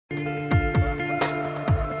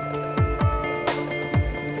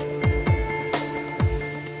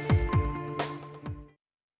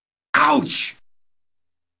Ouch!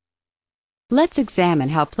 Let's examine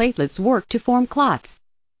how platelets work to form clots.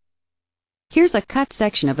 Here's a cut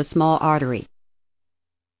section of a small artery.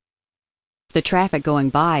 The traffic going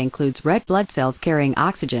by includes red blood cells carrying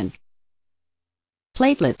oxygen,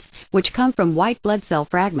 platelets, which come from white blood cell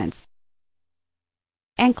fragments,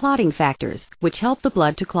 and clotting factors, which help the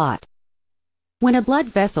blood to clot. When a blood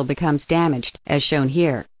vessel becomes damaged, as shown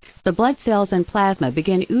here, the blood cells and plasma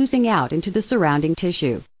begin oozing out into the surrounding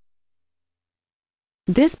tissue.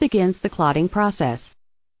 This begins the clotting process.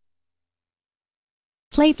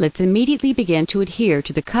 Platelets immediately begin to adhere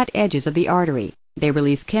to the cut edges of the artery. They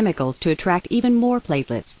release chemicals to attract even more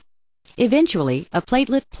platelets. Eventually, a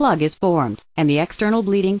platelet plug is formed, and the external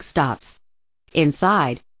bleeding stops.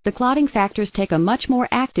 Inside, the clotting factors take a much more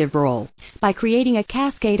active role by creating a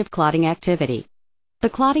cascade of clotting activity. The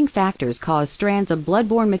clotting factors cause strands of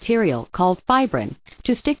blood-borne material called fibrin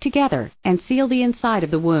to stick together and seal the inside of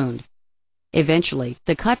the wound. Eventually,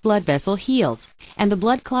 the cut blood vessel heals, and the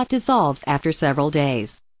blood clot dissolves after several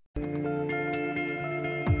days.